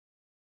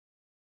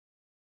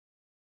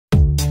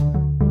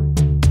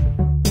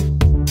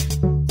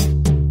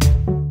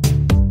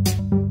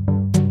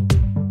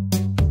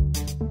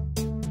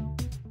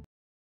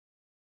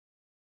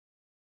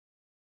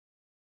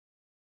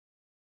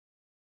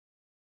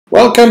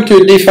Welcome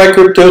to DeFi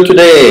Crypto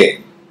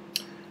Today.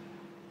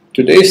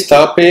 Today's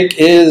topic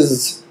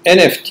is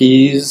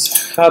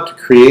NFTs, how to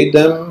create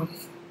them,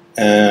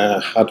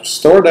 how to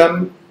store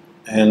them,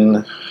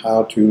 and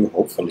how to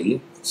hopefully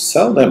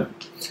sell them.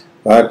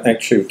 But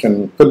actually, we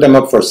can put them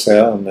up for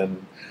sale, and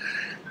then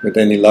with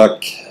any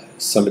luck,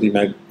 somebody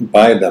might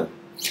buy them.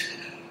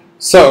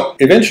 So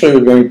eventually,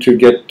 we're going to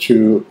get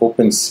to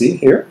OpenSea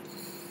here.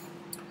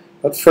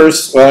 But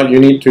first, well, you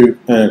need to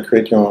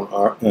create your own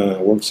art,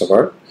 works of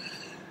art.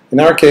 In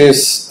our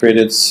case,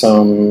 created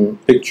some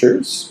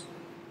pictures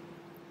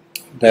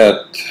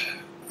that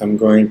I'm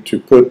going to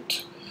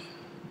put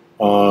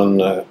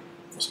on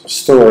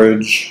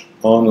storage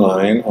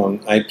online on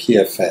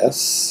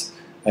IPFS.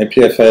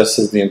 IPFS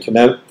is the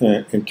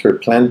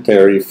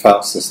Interplanetary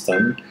File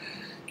System,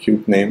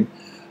 cute name.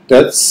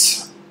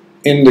 That's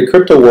in the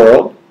crypto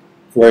world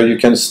where you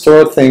can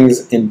store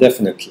things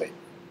indefinitely.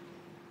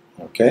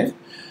 Okay?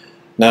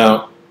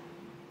 Now,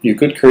 you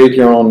could create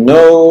your own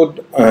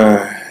node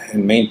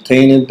and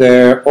maintain it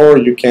there, or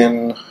you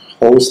can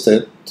host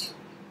it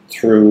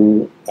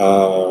through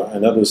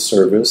another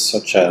service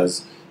such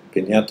as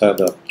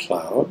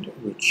Pinata.cloud,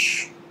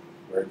 which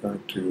we're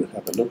going to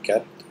have a look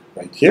at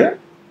right here.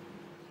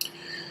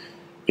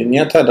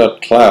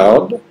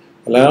 Pinata.cloud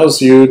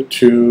allows you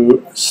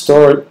to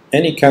store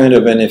any kind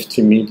of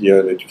NFT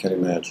media that you can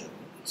imagine.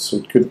 So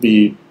it could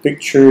be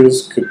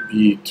pictures, could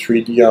be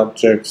 3D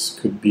objects,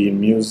 could be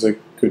music,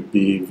 could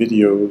be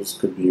videos,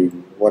 could be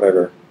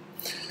whatever.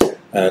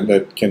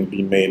 That can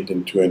be made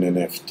into an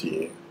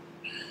NFT.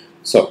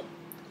 So,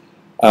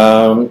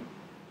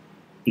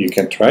 you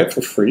can try it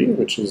for free,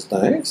 which is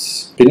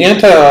nice.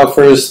 Pinata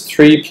offers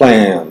 3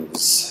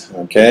 plans,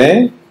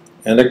 okay?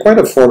 And they're quite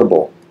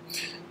affordable.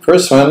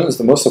 First one is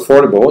the most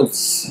affordable.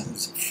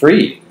 It's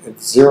free.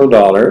 It's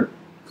 $0.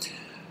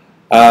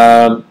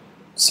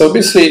 So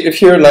basically,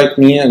 if you're like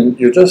me and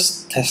you're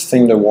just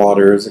testing the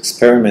waters,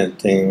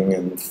 experimenting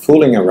and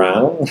fooling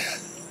around,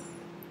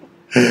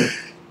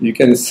 you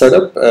can set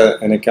up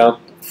an account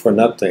for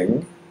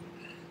nothing.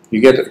 You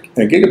get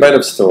a gigabyte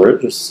of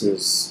storage, which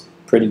is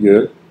pretty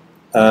good.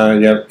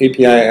 You have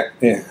API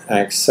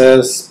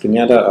access,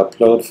 Pinata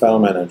Upload File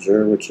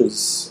Manager, which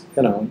is,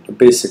 you know, the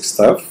basic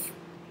stuff.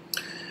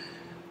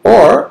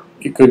 Or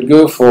you could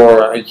go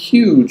for a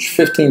huge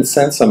 15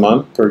 cents a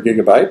month per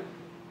gigabyte.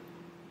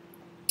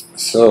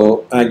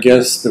 So I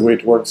guess the way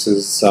it works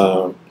is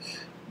the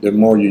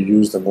more you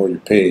use, the more you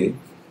pay.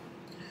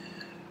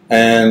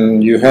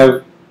 And you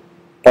have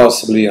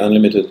possibly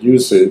unlimited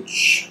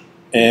usage,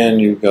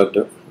 and you've got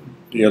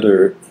the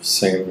other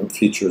same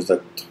features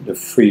that the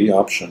free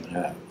option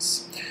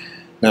has.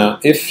 Now,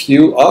 if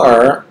you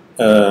are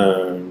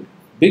a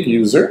big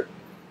user,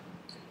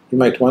 you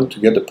might want to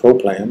get the Pro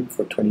plan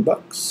for 20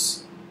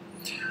 bucks.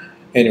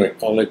 Anyway,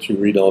 I'll let you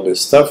read all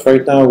this stuff.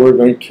 Right now, we're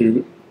going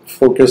to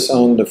focus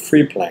on the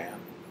free plan.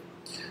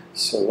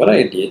 So what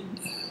I did,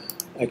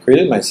 I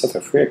created myself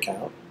a free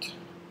account,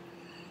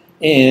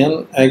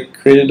 and I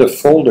created a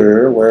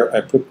folder where I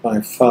put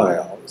my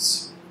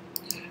files.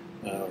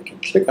 Now I can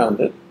click on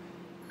it,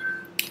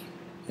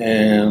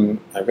 and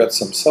I've got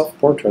some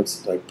self-portraits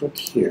that I put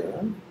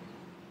here,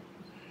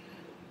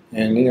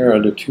 and here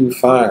are the 2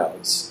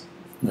 files.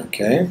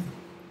 Okay,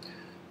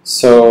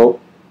 so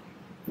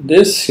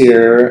this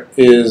here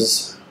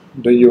is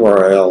the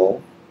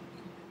URL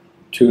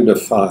to the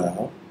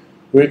file,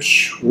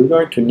 which we're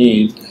going to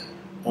need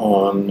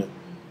on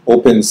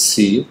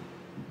OpenSea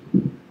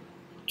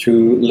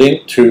to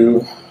link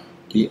to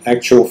the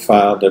actual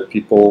file that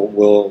people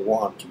will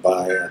want to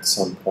buy at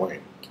some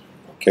point.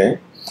 Okay.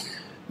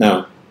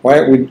 Now,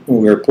 why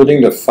we're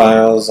putting the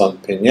files on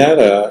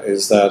Pinata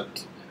is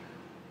that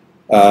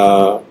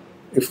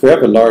if we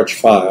have a large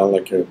file,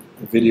 like a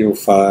video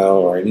file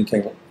or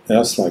anything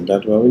else like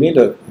that, well, we need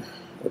a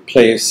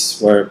place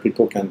where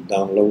people can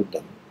download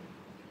them.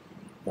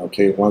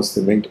 Okay, once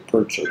they make the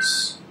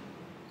purchase.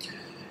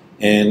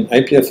 And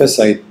IPFS is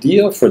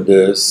ideal for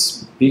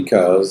this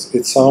because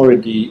it's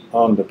already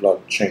on the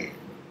blockchain.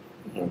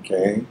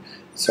 Okay,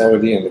 it's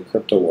already in the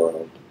crypto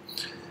world.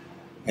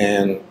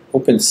 And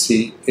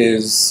OpenSea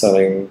is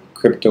selling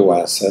crypto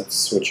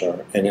assets, which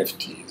are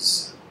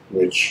NFTs,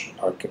 which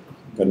are going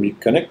to be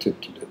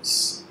connected to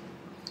this.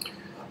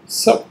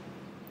 So,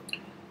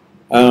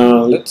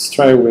 let's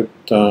try with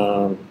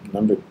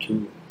number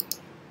 2.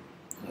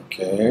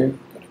 Okay.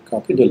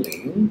 Copy the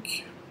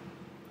link,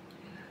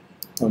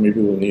 or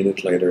maybe we'll need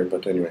it later,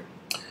 but anyway.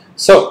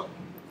 So,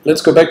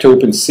 let's go back to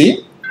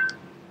OpenSea.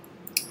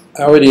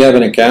 I already have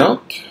an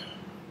account.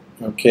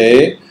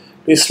 Okay,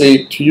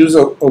 basically to use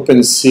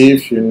OpenSea,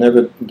 if you've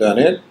never done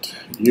it,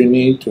 you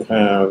need to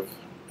have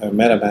a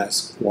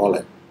MetaMask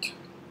wallet.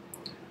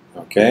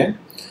 Okay,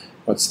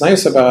 what's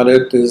nice about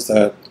it is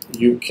that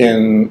you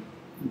can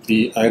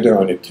be either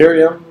on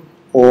Ethereum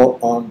or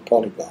on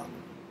Polygon.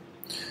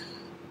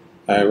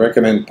 I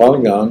recommend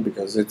Polygon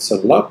because it's a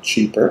lot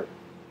cheaper.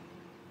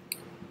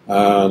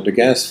 The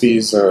gas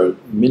fees are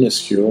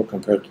minuscule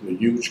compared to the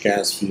huge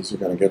gas fees you're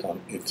going to get on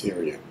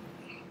Ethereum.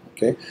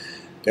 Okay,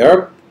 there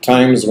are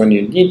times when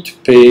you need to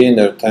pay, and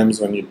there are times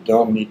when you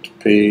don't need to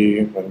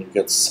pay when you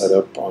get set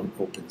up on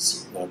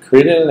OpenSea. Now,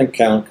 creating an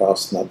account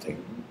costs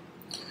nothing.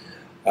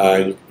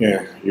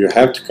 You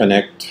have to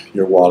connect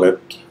your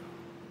wallet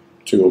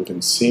to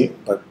OpenSea,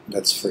 but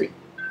that's free.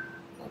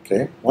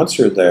 Okay. Once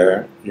you're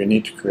there, you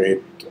need to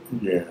create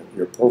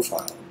your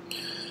profile.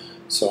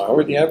 So I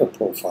already have a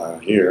profile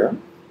here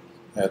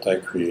that I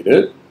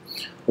created.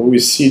 What we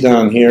see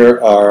down here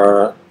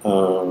are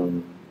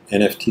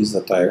NFTs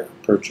that I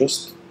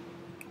purchased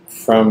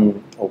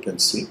from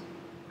OpenSea.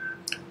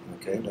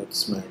 Okay,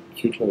 that's my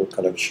cute little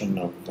collection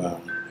of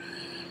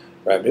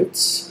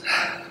rabbits.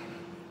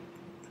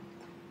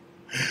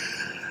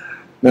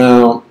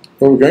 Now,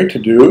 what we're going to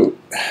do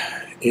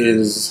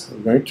is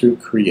we're going to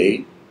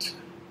create.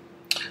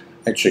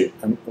 Actually,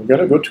 we're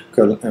going to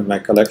go to my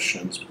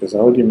collections because I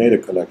already made a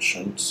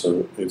collection,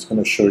 so it's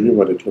going to show you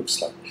what it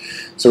looks like.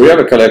 So we have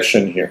a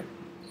collection here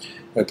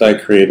that I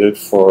created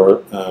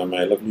for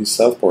my lovely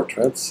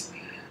self-portraits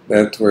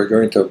that we're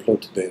going to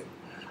upload today.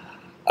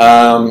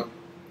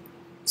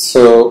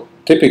 So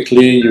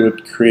typically you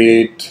would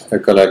create a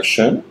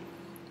collection.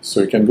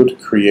 So you can go to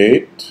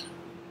create.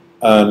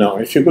 No,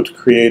 if you go to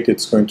create,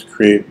 it's going to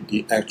create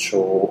the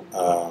actual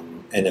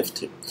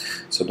NFT.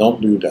 So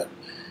don't do that.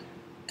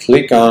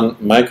 Click on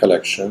my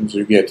collections.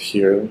 You get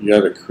here, you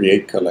have a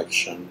create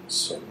collection.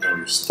 So now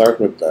you start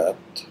with that.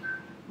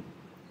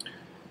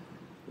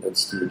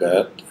 Let's do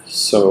that.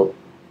 So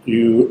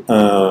you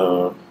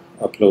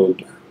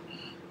upload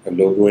a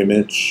logo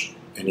image,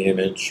 any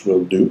image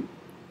will do.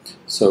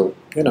 So,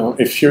 you know,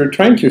 if you're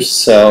trying to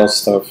sell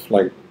stuff,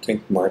 like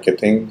think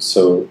marketing,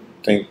 so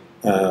think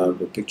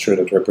the picture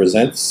that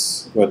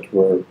represents what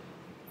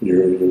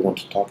you want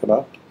to talk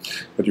about,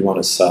 what you want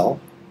to sell.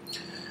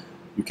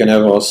 You can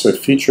have also a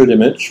featured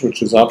image,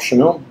 which is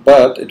optional,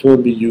 but it will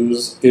be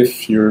used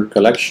if your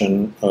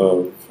collection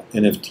of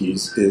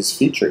NFTs is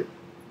featured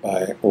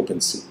by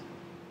OpenSea.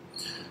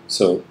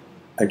 So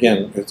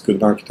again, it's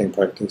good marketing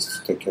practice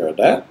to take care of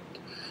that.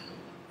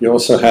 You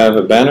also have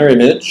a banner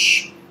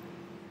image,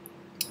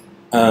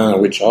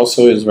 which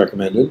also is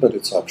recommended, but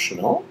it's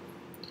optional.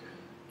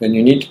 Then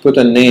you need to put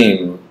a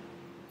name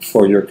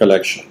for your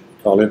collection.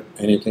 Call it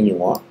anything you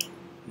want.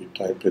 You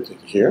type it in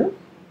here.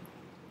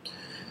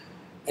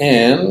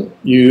 And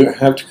you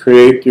have to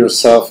create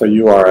yourself a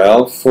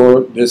URL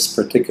for this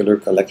particular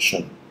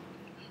collection.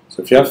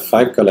 So if you have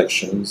 5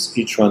 collections,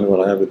 each one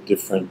will have a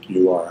different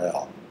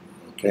URL,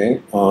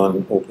 okay,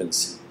 on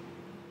OpenSea.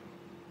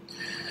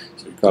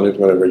 So you call it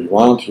whatever you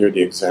want. Here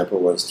the example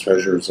was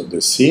Treasures of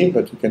the Sea,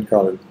 but you can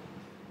call it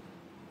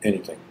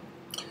anything.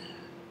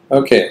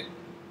 Okay,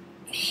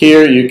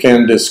 here you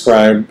can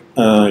describe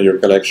your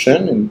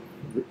collection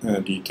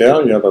in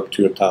detail. You have up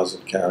to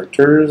 1,000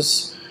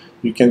 characters.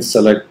 You can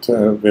select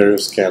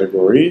various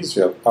categories.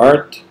 You have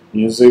art,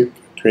 music,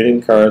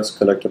 trading cards,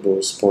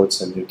 collectibles,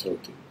 sports, and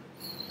utility.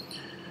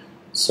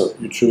 So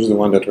you choose the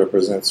one that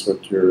represents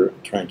what you're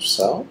trying to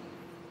sell.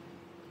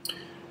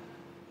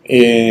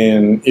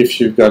 And if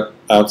you've got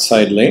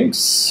outside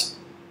links,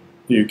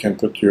 you can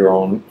put your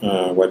own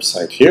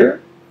website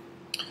here.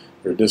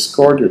 Your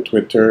Discord, your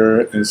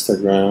Twitter,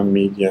 Instagram,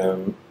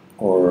 Medium,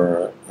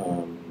 or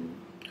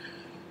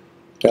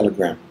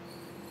Telegram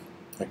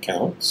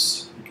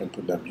accounts. You can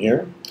put them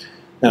here.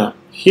 Now,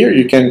 here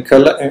you can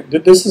collect.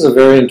 This is a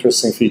very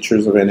interesting feature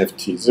of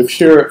NFTs. If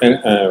you're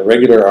a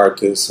regular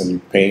artist and you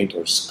paint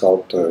or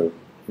sculpt or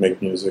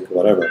make music or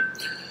whatever,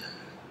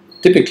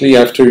 typically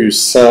after you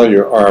sell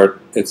your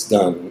art, it's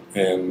done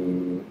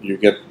and you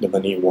get the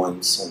money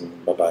once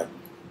and bye-bye.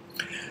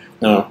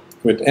 Now,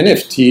 with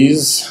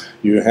NFTs,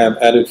 you have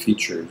added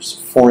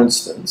features. For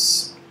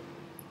instance,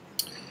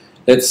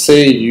 let's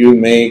say you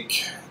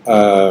make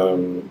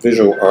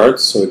visual art,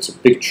 so it's a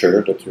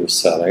picture that you're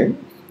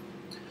selling.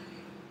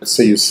 Let's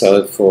say you sell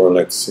it for,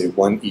 let's say,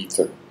 1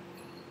 Ether.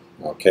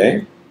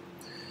 Okay?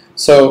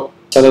 So,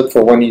 sell it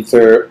for 1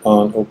 Ether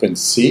on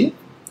OpenSea.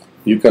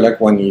 You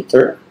collect 1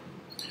 Ether.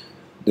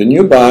 The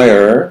new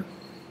buyer,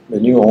 the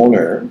new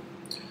owner,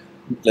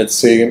 let's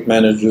say it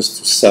manages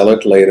to sell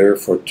it later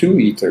for 2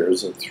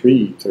 Ethers or 3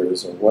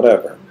 Ethers or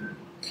whatever.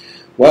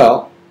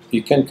 Well,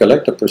 you can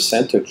collect a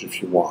percentage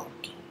if you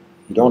want.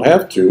 You don't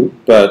have to,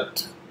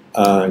 but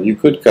you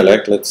could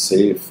collect, let's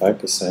say,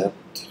 5%,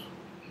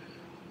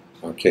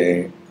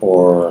 okay,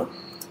 or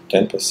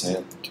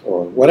 10%,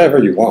 or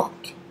whatever you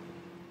want,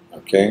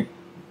 okay,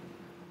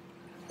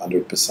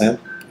 100%,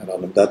 I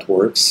don't know if that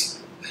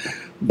works,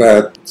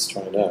 but let's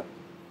try that.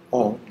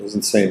 Oh, it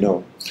doesn't say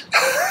no.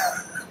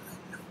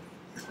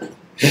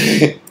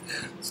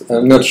 So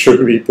I'm not sure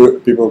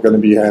people are going to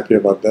be happy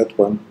about that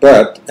one,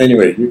 but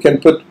anyway, you can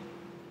put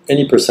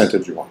any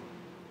percentage you want.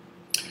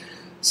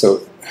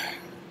 So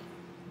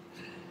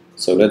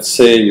let's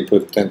say you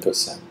put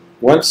 10%.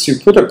 Once you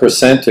put a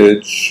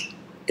percentage,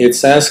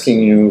 it's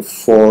asking you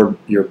for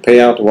your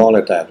payout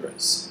wallet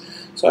address.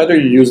 So either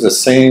you use the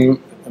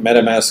same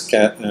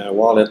MetaMask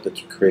wallet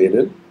that you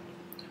created,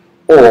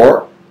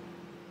 or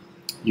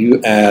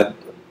you add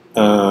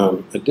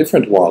a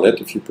different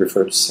wallet if you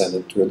prefer to send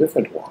it to a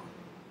different wallet.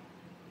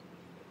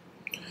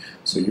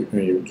 So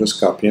you just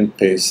copy and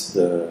paste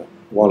the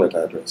wallet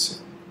address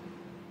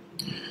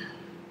here.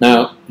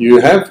 Now,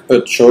 you have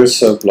a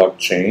choice of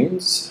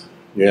blockchains.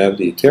 You have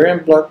the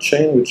Ethereum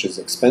blockchain, which is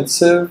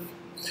expensive,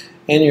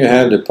 and you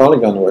have the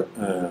Polygon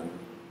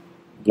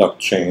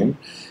blockchain,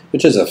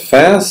 which is a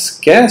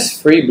fast,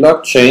 gas-free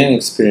blockchain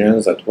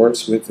experience that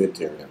works with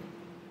Ethereum.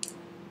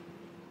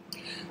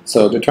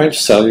 So they're trying to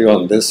sell you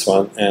on this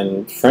one,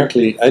 and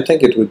frankly, I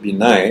think it would be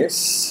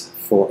nice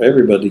for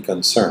everybody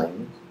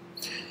concerned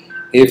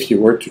if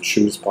you were to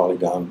choose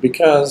Polygon,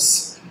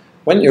 because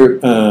when your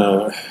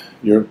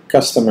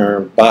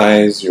customer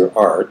buys your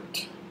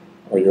art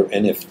or your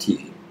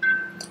NFT,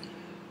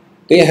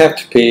 they have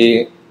to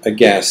pay a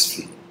gas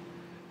fee.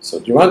 So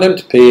do you want them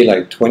to pay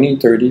like $20,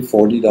 $30,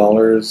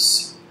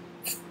 $40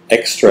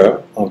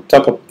 extra on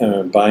top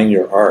of buying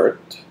your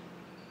art,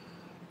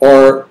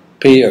 or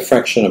pay a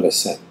fraction of a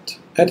cent?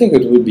 I think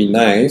it would be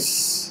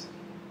nice,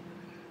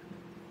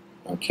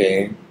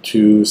 okay,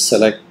 to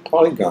select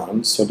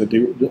Polygon so that they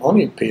would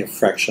only pay a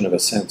fraction of a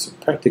cent, so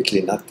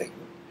practically nothing.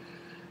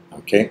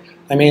 Okay,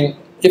 I mean,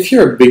 if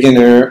you're a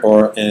beginner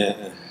or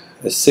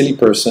a silly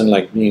person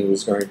like me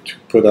who's going to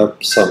put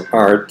up some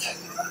art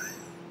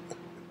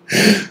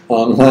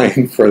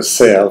online for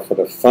sale for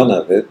the fun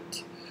of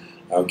it,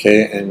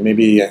 okay, and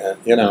maybe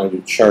you know,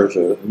 you charge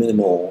a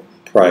minimal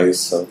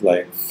price of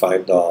like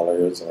 $5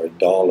 or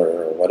 $1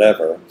 or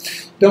whatever.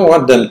 You don't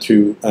want them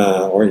to,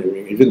 or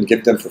you even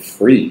give them for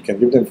free. You can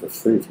give them for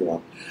free if you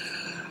want.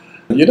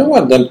 You don't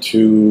want them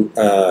to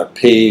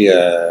pay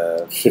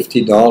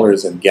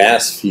 $50 in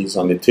gas fees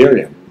on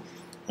Ethereum,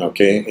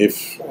 okay,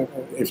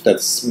 if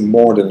that's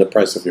more than the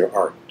price of your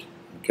art,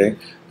 okay?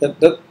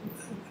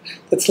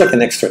 That's like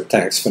an extra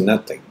tax for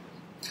nothing.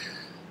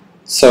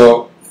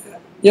 So,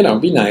 you know,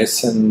 be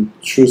nice and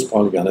choose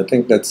Polygon. I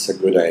think that's a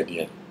good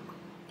idea.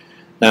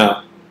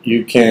 Now,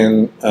 you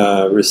can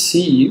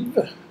receive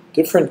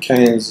different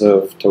kinds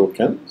of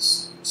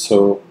tokens.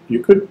 So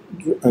you could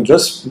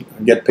just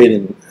get paid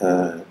in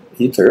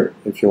Ether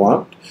if you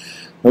want.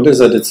 Notice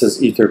that it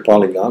says Ether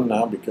Polygon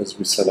now because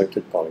we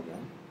selected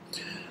Polygon.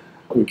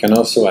 We can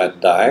also add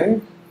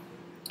DAI.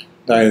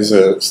 DAI is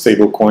a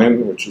stable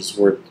coin which is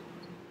worth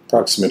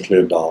approximately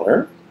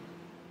 $1.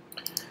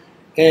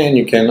 And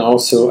you can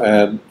also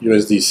add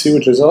USDC,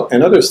 which is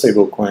another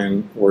stable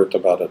coin worth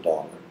about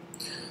 $1.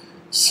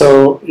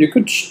 So you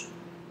could,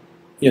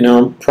 you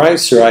know,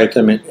 price your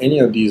item in any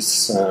of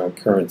these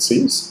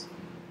currencies.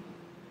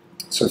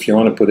 So if you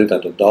want to put it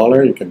at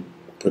 $1, you can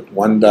put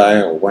 1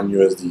 DAI or 1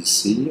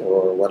 USDC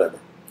or whatever.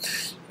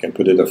 You can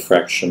put it a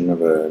fraction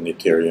of an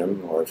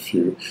Ethereum, or if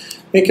you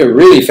make a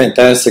really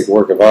fantastic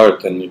work of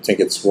art and you think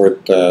it's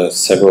worth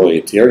several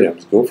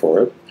Ethereums, go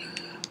for it.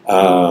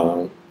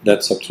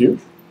 That's up to you.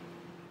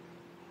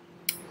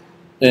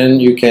 Then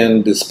you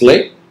can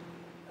display.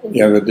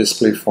 You have a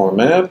display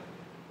format.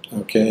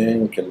 Okay,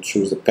 you can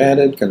choose the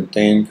padded,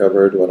 contained,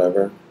 covered,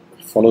 whatever.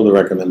 Follow the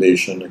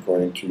recommendation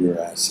according to your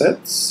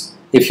assets.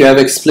 If you have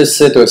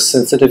explicit or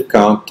sensitive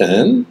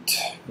content,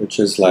 which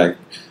is like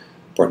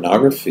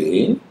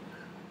pornography,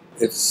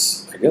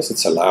 I guess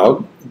it's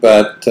allowed,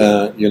 but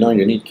you know,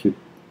 you need to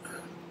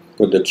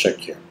put the check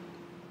here.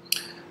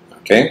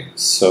 Okay,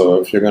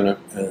 so if you're going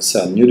to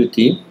sell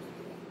nudity,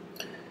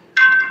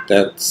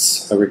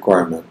 that's a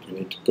requirement. You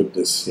need to put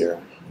this here.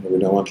 We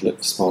don't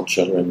want small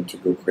children to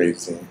go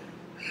crazy,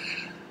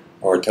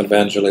 or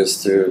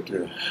televangelists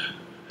to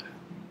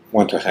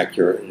want to hack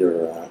your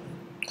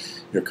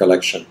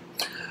collection.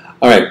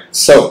 All right,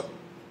 so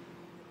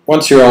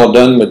once you're all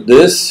done with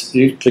this,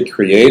 you click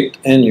create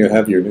and you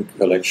have your new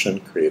collection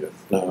created.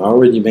 Now I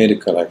already made a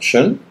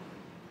collection.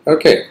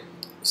 Okay,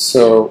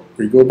 so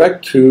we go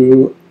back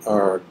to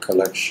our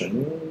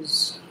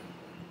collections.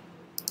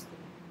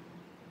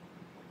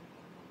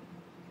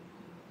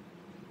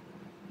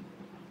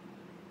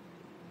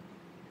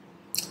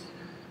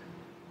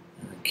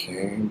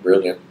 Okay,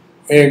 brilliant.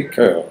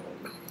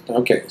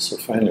 Okay, so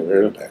finally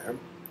we're there.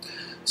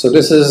 So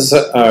this is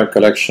our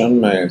collection,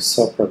 my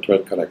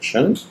self-portrait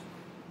collection.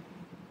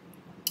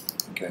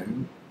 Okay.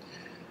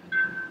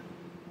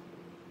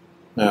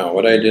 Now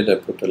what I did, I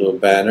put a little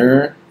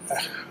banner.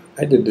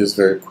 I did this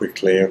very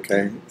quickly,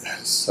 okay?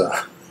 So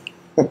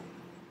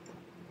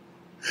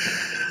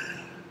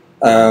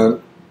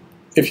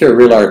if you're a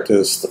real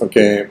artist,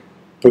 okay,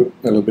 put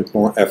a little bit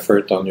more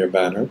effort on your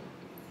banner.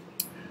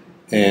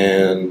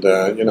 And,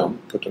 you know,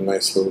 put a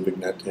nice little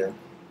vignette here.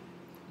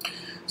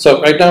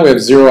 So right now we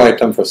have 0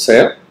 item for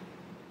sale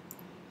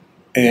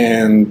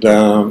and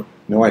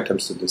no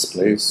items to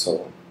display.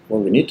 So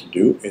what we need to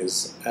do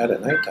is add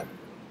an item.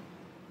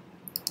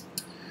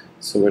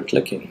 So we're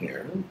clicking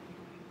here.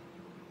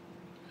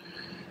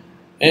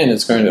 And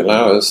it's going to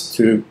allow us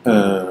to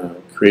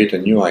create a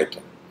new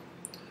item.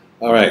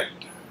 All right.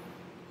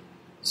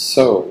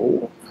 So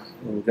what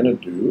we're going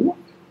to do,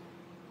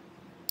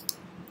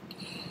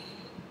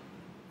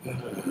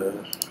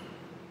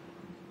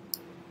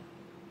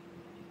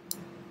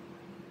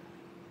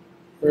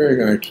 we're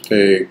going to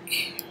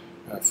take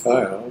a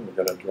file, we're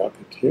going to drop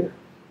it here.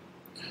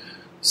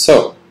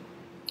 So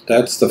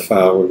that's the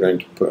file we're going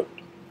to put.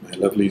 my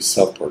lovely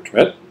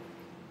self-portrait.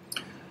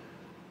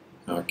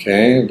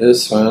 Okay,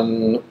 this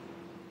one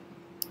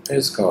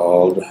is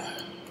called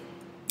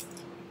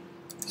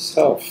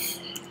self-portrait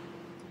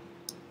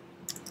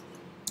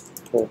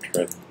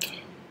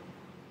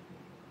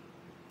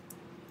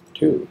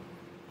 2.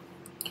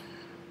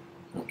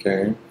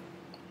 Okay,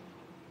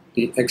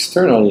 the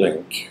external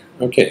link.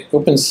 Okay,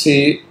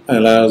 OpenSea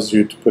allows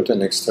you to put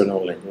an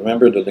external link.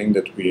 Remember the link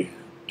that we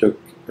took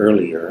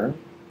earlier.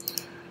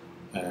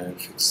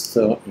 If it's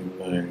still in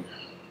my...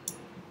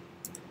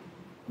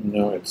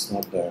 No, it's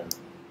not there.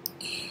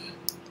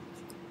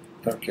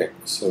 Okay,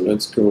 so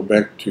let's go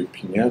back to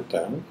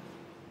Pinata.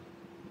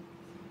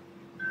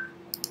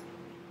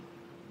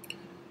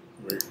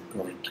 We're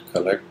going to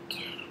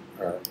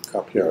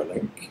copy our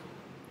link.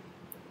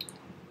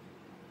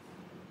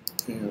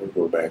 And we'll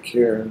go back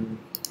here, and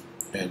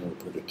we'll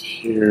put it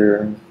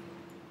here.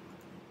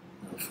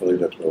 Hopefully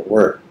that will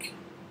work.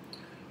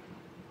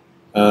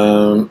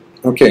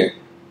 Okay,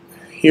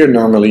 here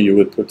normally you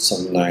would put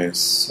some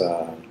nice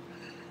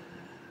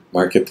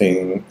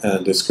marketing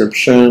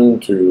description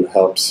to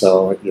help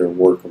sell your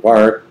work of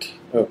art.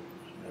 Oh,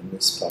 I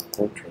misspelled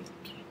portrait.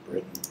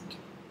 Brilliant.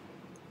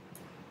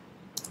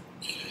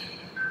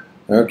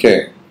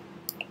 Okay,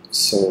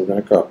 so we're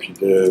going to copy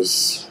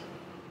this.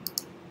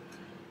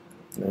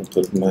 I'm going to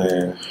put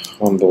my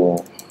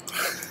humble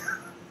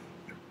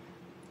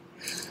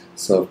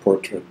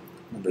self-portrait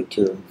number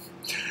 2.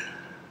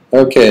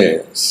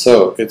 Okay,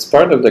 so it's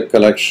part of the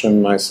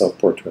collection, my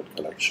self-portrait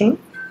collection.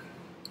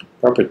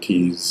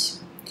 Properties.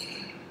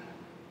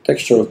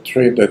 Textual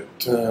trait that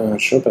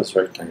show up as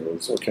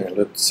rectangles. Okay,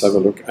 let's have a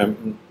look.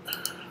 I'm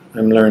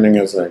learning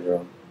as I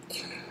go.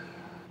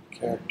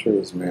 Character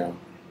is male.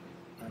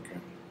 Okay,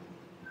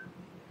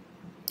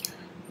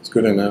 that's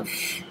good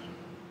enough.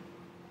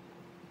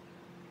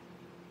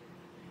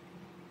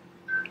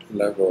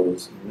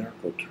 Levels,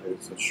 numerical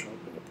traits that show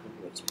up in the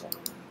progress bar.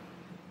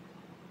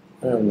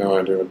 I have no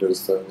idea what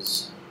this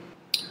does.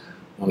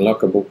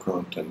 Unlockable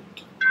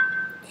content.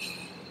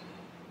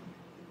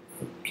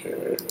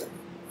 Okay.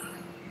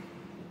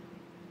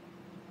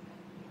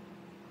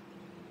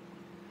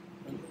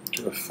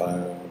 To a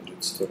file,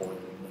 it's the one.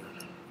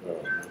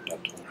 Oh, not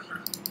that one.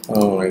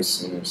 Oh, I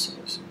see.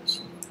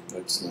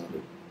 That's not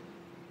it.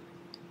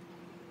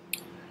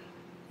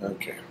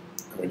 Okay,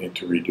 we need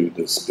to redo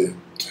this bit.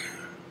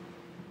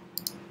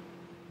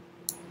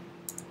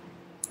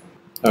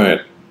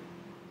 Alright.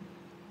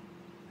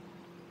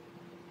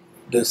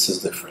 This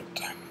is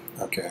different.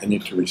 Okay, I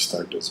need to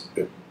restart this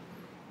bit.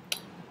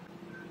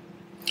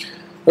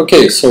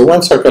 Okay, so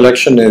once our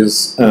collection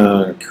is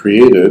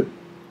created,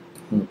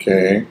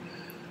 okay,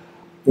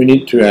 we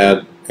need to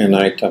add an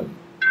item.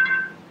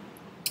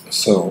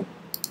 So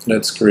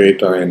let's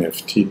create our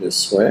NFT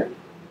this way.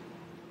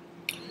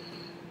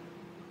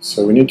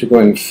 So we need to go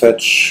and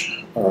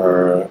fetch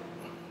our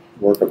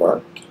work of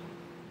art.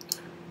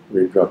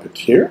 We drop it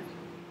here.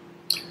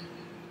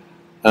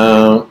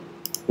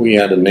 We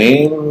add a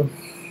name.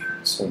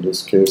 So in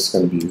this case, it's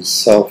going to be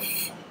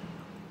self-portrait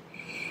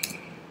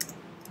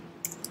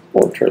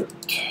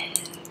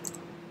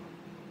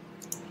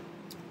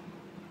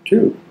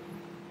 2.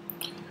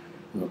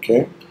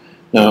 Okay.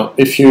 Now,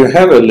 if you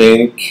have a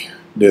link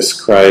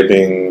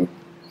describing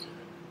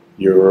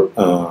your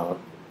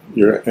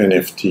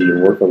NFT, your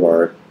work of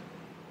art,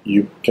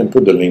 you can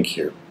put the link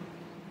here.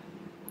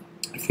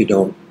 If you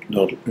don't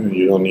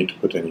need to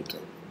put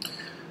anything.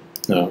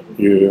 Now,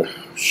 you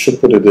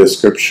should put a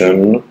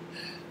description.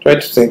 Try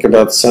to think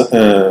about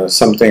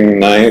something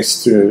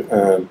nice to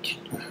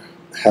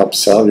help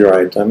sell your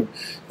item. In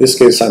this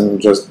case, I'm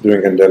just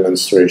doing a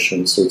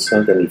demonstration, so it's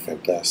not going to be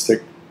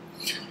fantastic.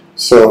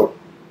 So,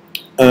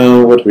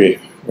 what we're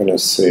going to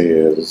say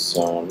is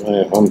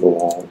my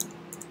humble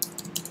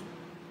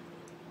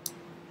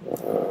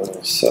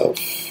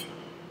self-portrait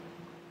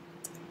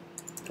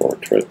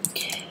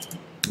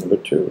number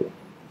 2.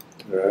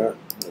 I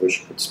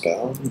wish I could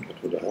spell,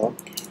 that would help.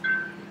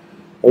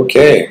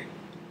 Okay.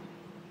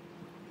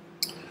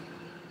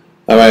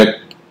 Alright.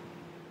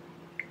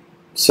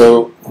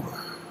 So,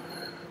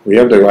 we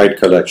have the right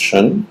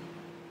collection.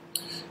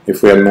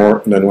 If we had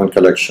more than one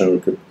collection, we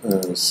could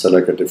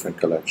select a different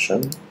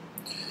collection.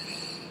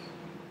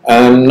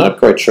 I'm not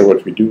quite sure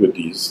what we do with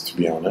these, to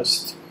be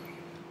honest.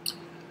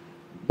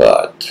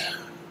 But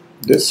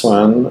this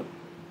one,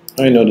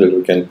 I know that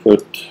we can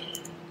put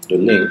the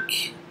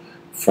link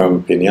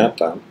from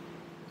Pinata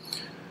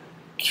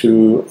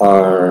to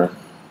our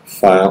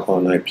file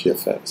on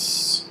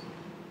IPFS.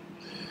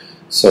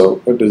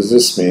 So what does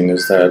this mean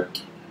is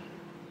that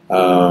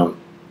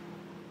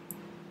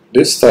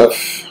this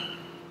stuff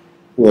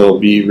will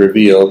be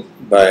revealed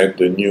by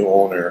the new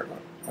owner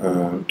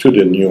to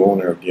the new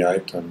owner of the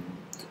item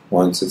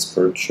once it's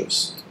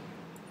purchased.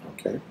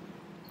 Okay.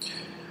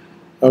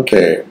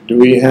 Okay. Do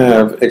we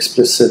have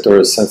explicit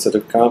or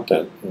sensitive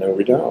content? No,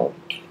 we don't.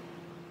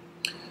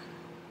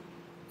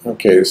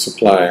 Okay,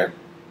 supply.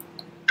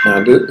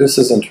 Now this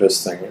is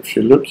interesting. If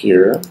you look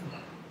here,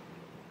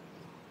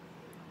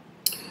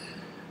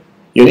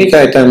 Unique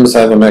items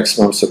have a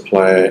maximum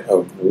supply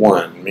of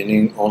 1,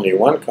 meaning only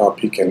one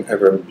copy can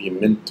ever be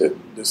minted.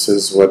 This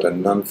is what a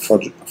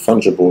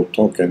non-fungible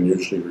token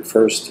usually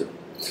refers to.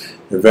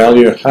 A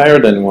value higher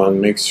than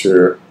 1 makes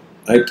your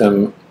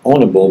item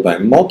ownable by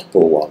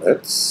multiple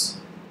wallets,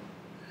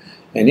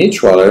 and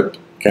each wallet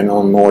can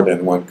own more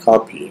than one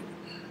copy.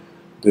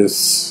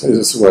 This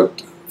is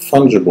what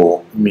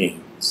fungible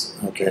means.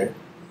 Okay,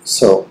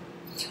 so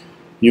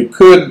you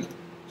could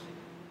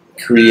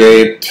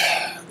create.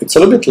 It's a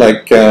little bit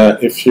like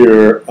if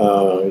you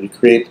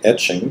create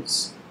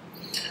etchings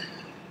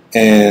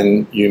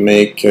and you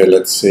make,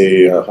 let's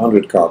say,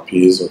 100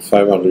 copies or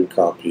 500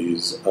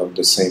 copies of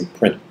the same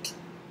print.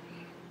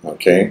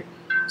 Okay,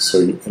 so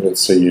let's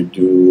say you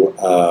do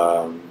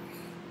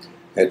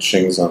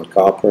etchings on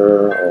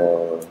copper,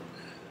 or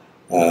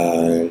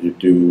you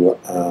do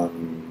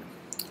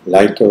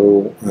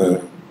litho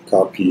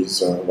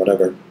copies, or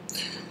whatever.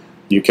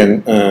 You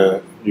can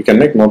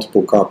make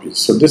multiple copies.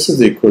 So this is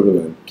the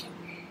equivalent.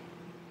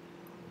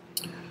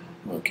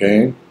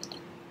 Okay.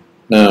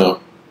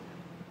 Now,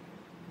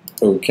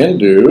 what we can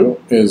do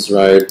is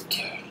write,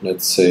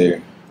 let's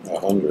say,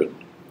 100.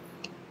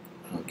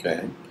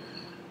 Okay.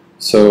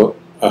 So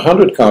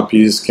 100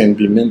 copies can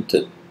be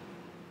minted.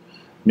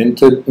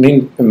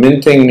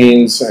 Minting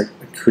means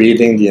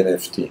creating the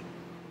NFT.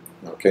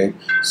 Okay,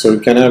 so you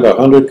can have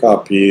 100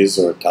 copies,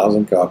 or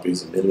 1,000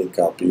 copies, 1,000,000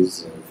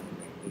 copies.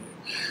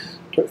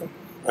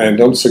 I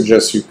don't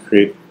suggest you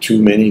create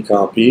too many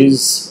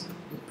copies,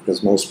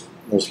 because most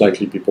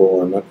likely people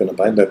are not going to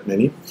buy that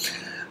many,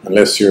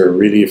 unless you're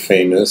really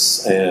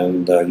famous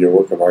and your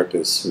work of art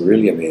is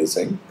really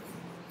amazing.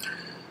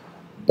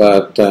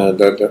 But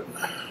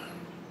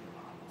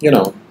you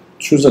know,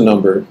 choose a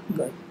number,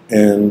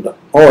 and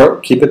or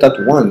keep it at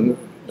 1.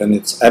 Then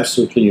it's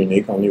absolutely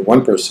unique. Only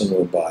one person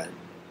will buy.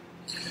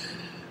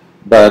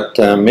 But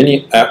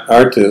many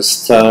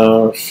artists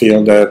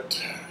feel that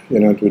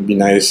it would be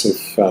nice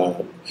if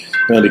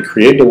they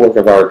create the work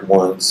of art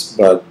once,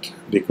 but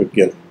they could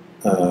get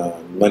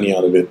money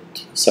out of it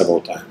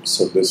several times.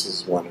 So this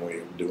is one way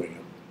of doing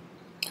it.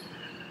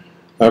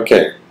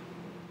 Okay.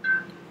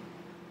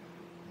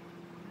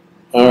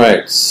 All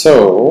right.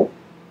 So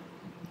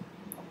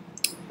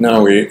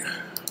now we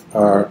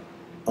are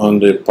on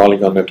the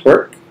Polygon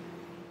network.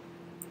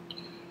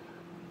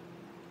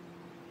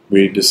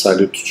 We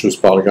decided to choose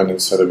Polygon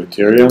instead of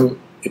Ethereum.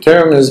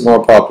 Ethereum is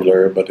more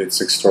popular, but it's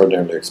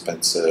extraordinarily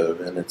expensive,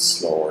 and it's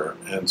slower,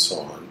 and so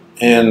on.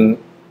 And,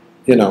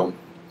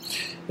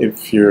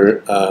 if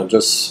you're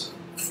just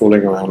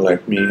fooling around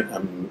like me,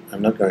 I'm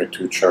not going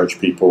to charge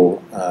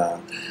people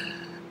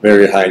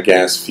very high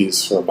gas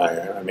fees for my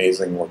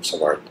amazing works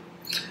of art.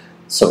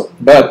 So,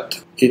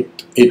 but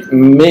it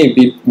may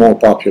be more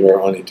popular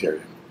on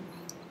Ethereum.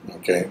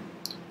 Okay,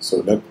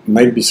 so that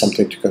might be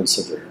something to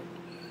consider.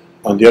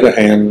 On the other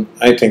hand,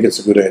 I think it's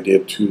a good idea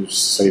to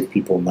save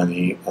people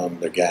money on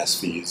the gas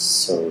fees,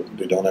 so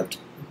they don't have to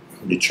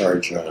be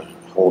charged a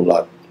whole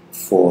lot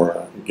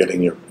for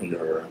getting your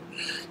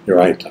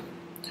item.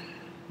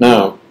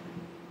 Now,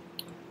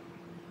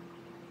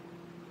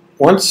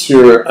 once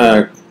you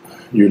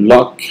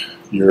lock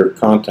your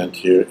content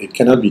here, it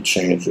cannot be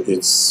changed.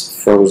 It's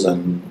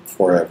frozen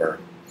forever.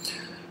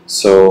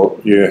 So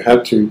you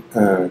have to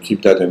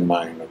keep that in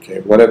mind. Okay,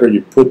 whatever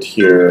you put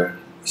here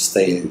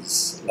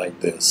stays like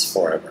this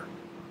forever.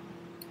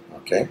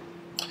 Okay,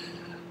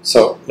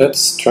 so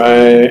let's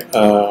try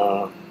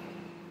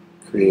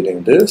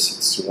creating this.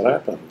 Let's see what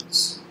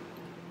happens.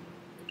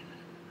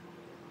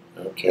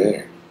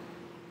 Okay,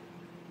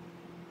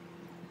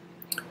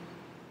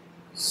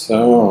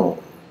 so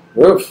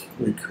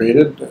we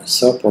created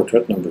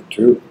self-portrait number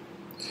 2.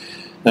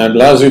 Now it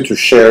allows you to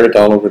share it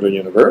all over the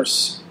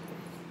universe.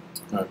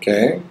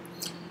 Okay,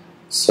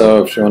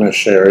 so if you want to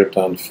share it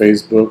on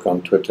Facebook,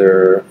 on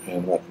Twitter,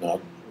 and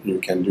whatnot, you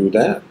can do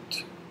that.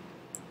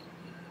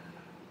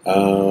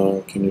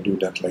 Can you do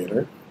that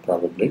later?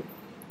 Probably.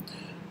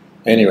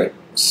 Anyway,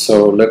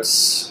 so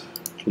let's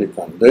click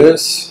on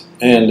this,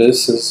 and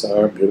this is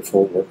our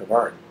beautiful work of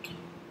art.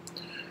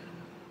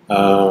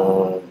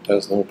 It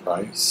has no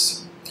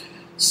price.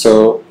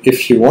 So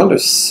if you want to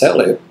sell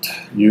it,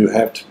 you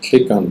have to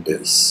click on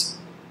this,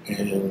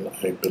 and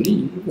I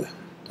believe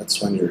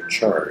that's when you're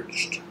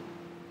charged.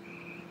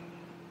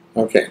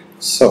 Okay,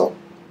 so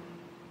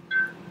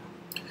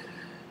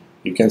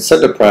you can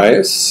set the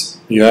price.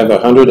 You have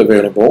 100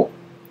 available.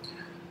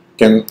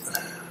 You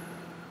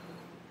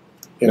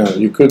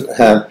could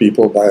have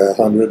people buy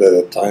 100 at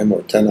a time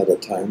or 10 at a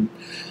time.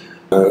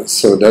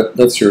 So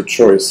that's your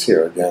choice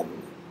here. Again,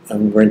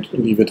 I'm going to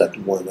leave it at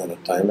 1 at a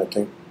time. I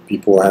think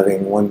people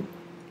having one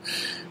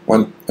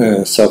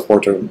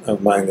self-portrait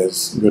of mine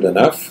is good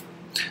enough.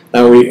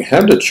 Now we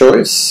have the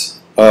choice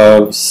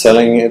of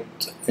selling it,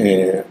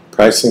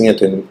 pricing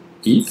it in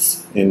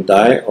ETH, in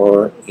DAI,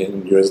 or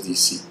in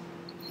USDC.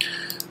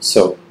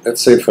 So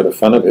let's say for the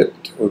fun of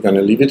it, we're going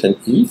to leave it in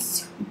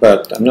ETH,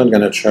 but I'm not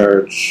going to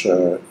charge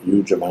a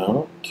huge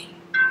amount.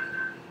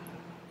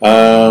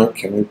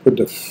 Can we put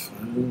the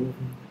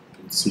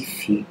OpenSea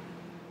fee?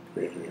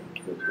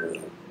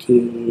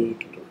 royalty,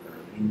 total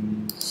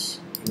earnings.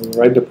 Can we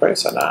write the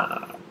price or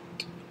not?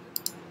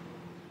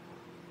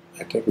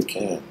 I think we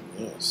can,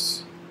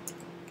 yes.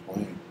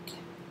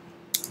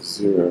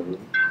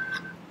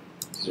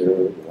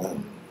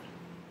 0.001.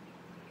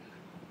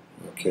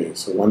 Okay,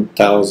 so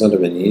 1,000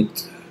 of an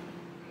ETH.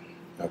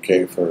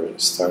 Okay, for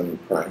starting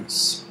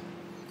price.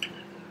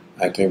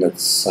 I think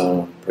that's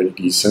pretty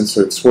decent.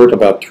 So it's worth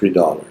about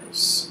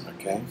 $3.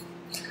 Okay.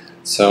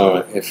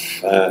 So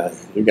if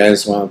you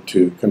guys want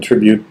to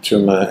contribute to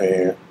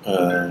my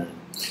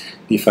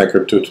DeFi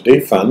Crypto Today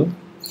fund,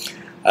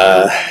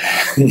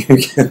 you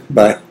can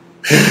buy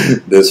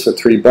this for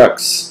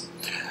 $3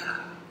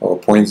 or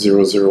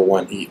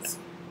 0.001 ETH.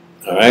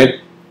 All right.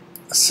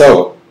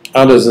 So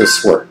how does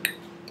this work?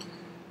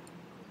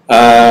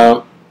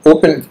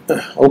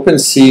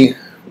 OpenSea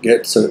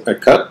gets a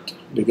cut.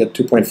 They get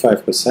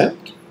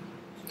 2.5%.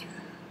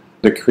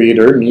 The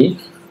creator, me,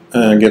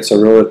 gets a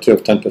royalty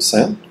of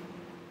 10%.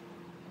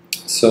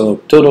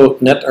 So total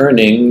net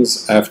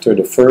earnings after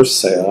the first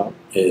sale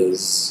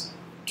is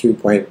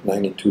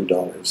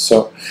 $2.92.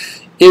 So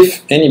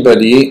if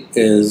anybody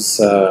is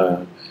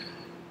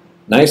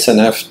nice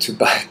enough to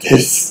buy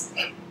this,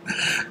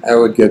 I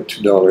would get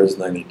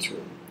 $2.92,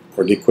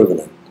 or the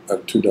equivalent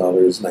of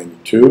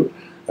 $2.92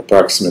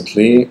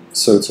 approximately.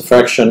 So it's a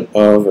fraction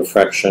of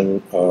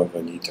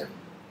an ether.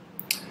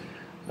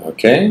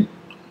 Okay,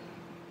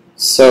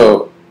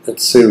 so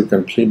let's say we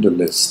complete the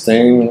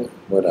listing.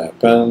 What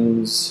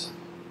happens?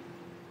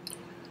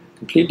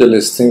 Complete the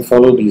listing,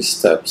 follow these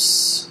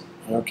steps.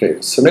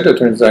 Okay, submit a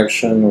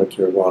transaction with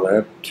your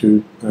wallet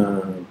to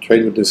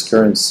trade with this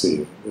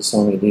currency. This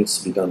only needs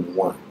to be done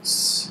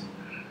once.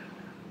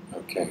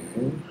 Okay,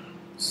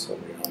 so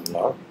we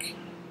unlock.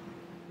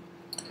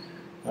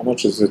 How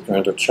much is it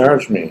going to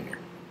charge me?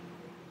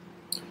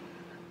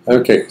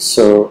 Okay,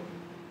 so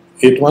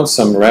it wants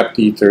some wrapped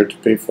ether to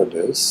pay for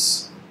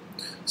this.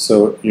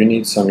 So you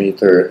need some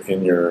ether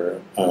in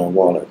your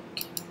wallet.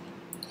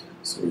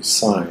 So we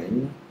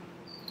sign.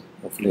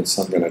 Hopefully it's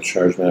not going to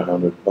charge me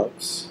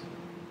 $100.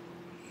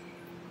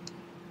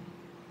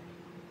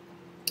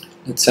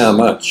 Let's see how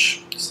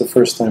much. It's the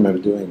first time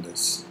I'm doing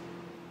this.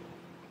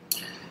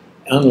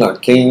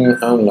 Unlocking,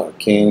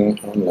 unlocking,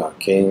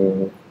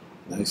 unlocking.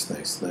 Nice,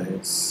 nice,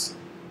 nice.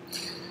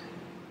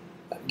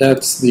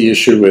 That's the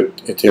issue with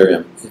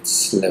Ethereum. It's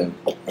slow.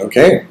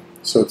 Okay,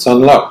 so it's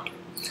unlocked.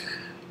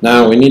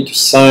 Now we need to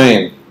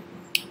sign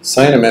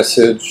a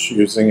message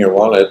using your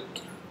wallet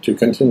to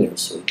continue.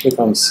 So we click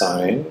on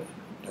sign.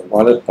 The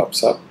wallet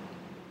pops up,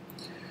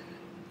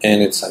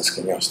 and it's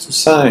asking us to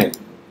sign.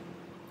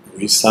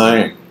 We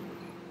sign.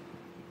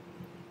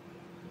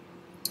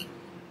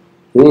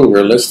 Ooh,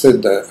 we're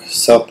listed the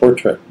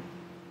self-portrait.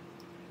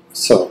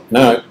 So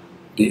now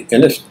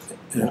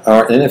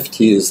our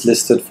NFT is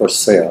listed for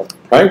sale.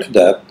 Prior to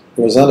that,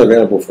 it was not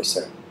available for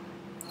sale.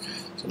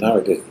 So now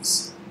it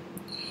is.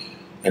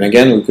 And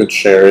again, we could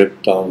share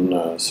it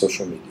on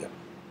social media.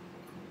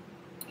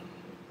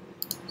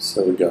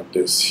 So we got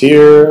this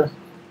here.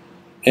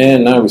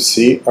 And now we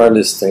see our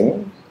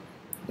listing.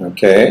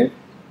 Okay.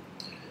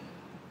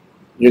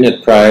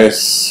 Unit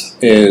price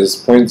is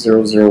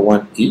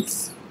 0.001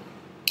 ETH.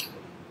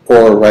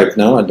 Or right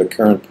now, at the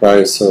current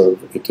price of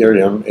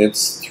Ethereum,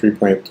 it's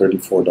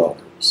 $3.34.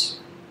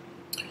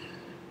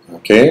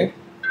 Okay,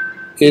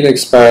 it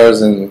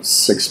expires in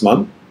 6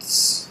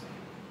 months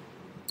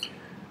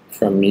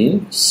from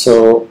me.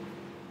 So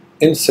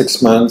in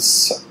 6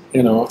 months,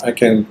 you know, I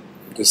can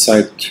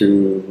decide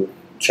to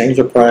change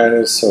the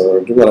price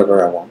or do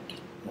whatever I want.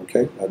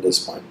 Okay, at this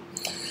point.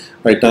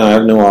 Right now, I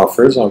have no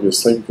offers,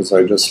 obviously, because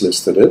I just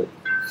listed it.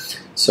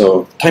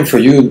 So time for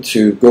you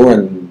to go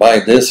and buy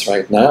this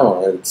right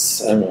now.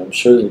 I'm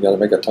sure you're going to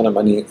make a ton of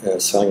money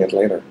selling it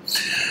later.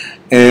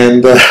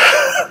 And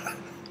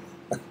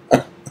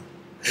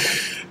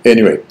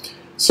anyway,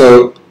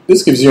 so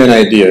this gives you an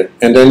idea.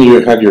 And then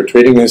you have your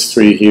trading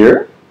history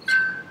here.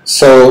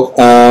 So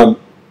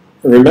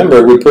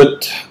remember, we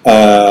put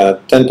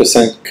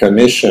 10%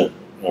 commission,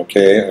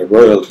 okay, a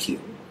royalty,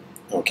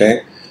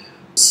 okay.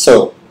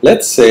 So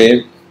let's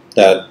say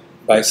that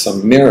by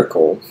some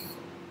miracle,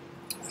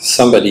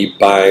 somebody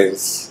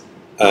buys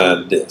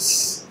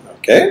this,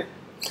 okay?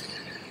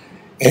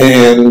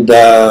 And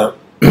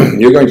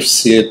you're going to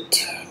see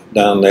it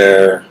down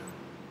there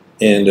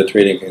in the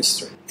trading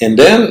history. And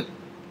then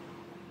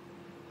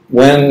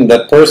when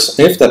that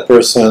person, if that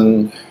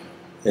person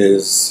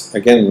is,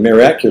 again,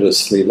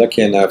 miraculously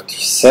lucky enough to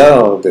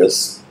sell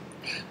this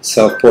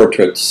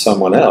self-portrait to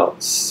someone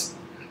else,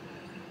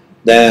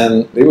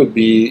 then I would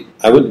be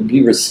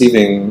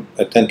receiving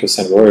a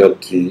 10%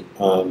 royalty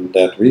on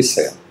that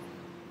resale.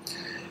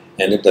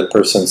 And if that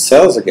person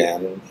sells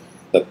again,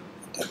 that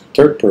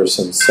third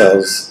person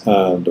sells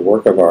the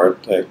work of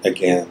art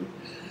again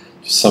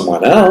to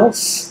someone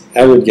else,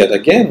 I would get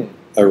again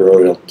a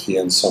royalty,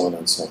 and so on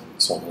and so on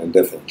and so on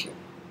indefinitely.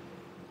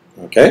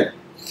 Okay?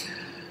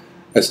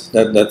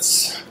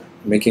 That's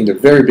making the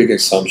very big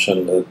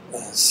assumption that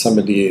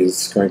somebody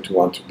is going to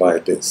want to buy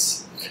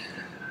this.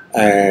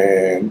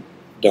 I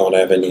don't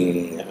have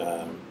any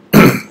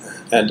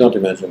I don't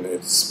imagine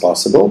it's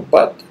possible,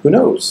 but who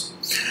knows?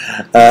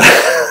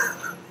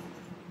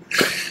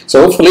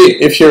 So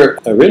hopefully, if you're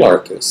a real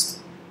artist,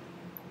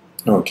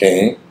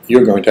 okay,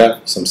 you're going to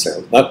have some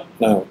sales.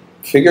 Now,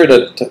 figure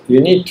that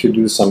you need to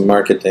do some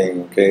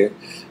marketing, okay?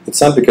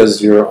 It's not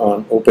because you're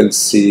on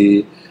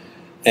OpenSea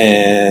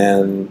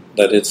and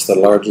that it's the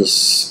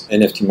largest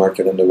NFT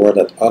market in the world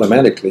that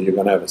automatically you're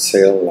going to have a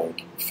sale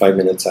like 5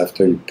 minutes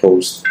after you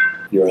post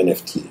your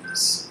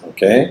NFTs,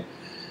 okay?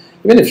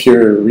 Even if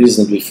you're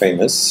reasonably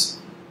famous,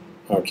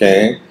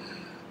 okay,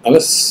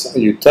 unless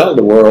you tell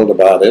the world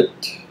about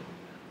it,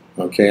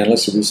 okay,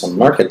 unless you do some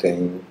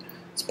marketing,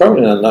 it's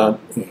probably not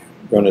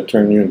going to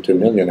turn you into a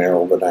millionaire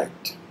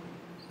overnight.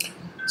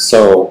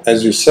 So,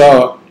 as you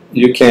saw,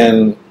 you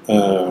can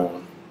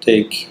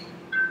you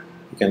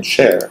can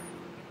share.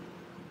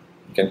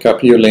 You can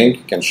copy your link,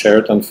 you can share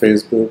it on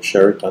Facebook,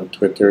 share it on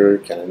Twitter, you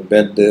can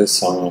embed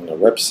this on a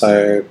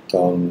website,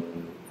 on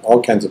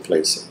all kinds of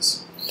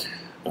places.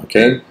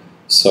 Okay,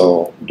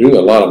 so do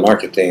a lot of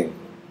marketing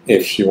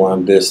if you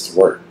want this to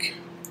work.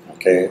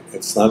 Okay,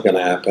 it's not going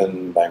to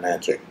happen by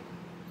magic.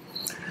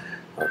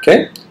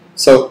 Okay,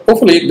 so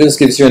hopefully this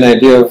gives you an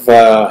idea of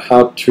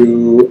how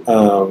to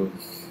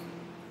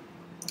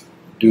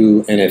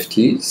do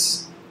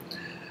NFTs,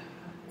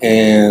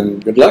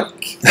 and good luck.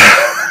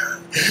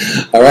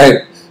 All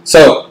right,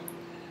 so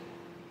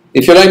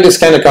if you like this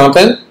kind of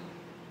content,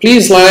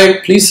 please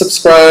like, please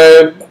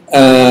subscribe,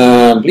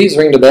 please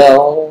ring the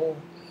bell.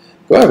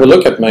 Go have a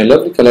look at my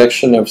lovely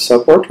collection of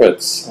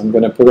self-portraits. I'm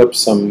going to put up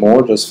some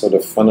more just for the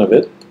fun of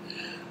it.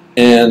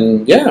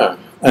 And yeah,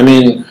 I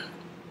mean,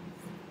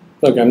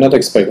 look, I'm not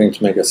expecting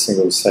to make a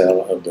single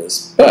sale of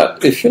this,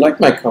 but if you like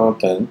my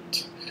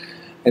content,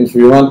 and if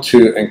you want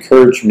to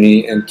encourage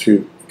me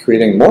into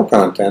creating more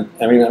content,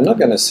 I mean, I'm not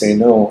going to say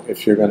no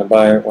if you're going to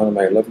buy one of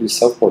my lovely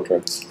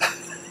self-portraits.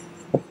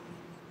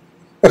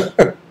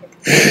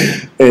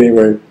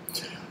 Anyway,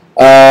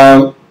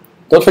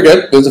 don't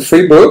forget, there's a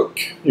free book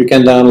you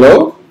can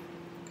download,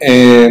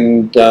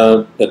 and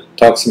that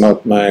talks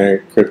about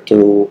my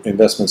crypto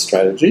investment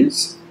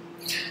strategies.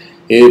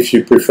 If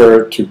you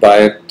prefer to buy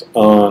it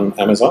on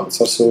Amazon, it's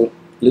also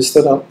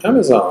listed on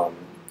Amazon.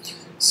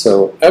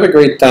 So have a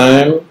great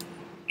time.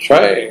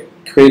 Try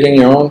creating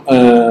your own,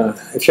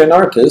 if you're an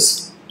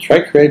artist, try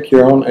create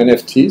your own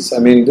NFTs. I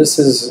mean, this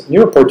is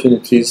new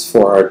opportunities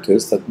for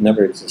artists that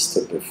never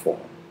existed before.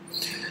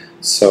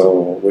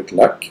 So with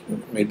luck,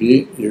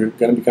 maybe you're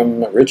going to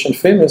become rich and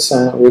famous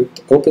with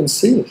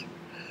OpenSea.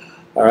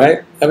 All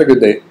right, have a good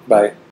day. Bye.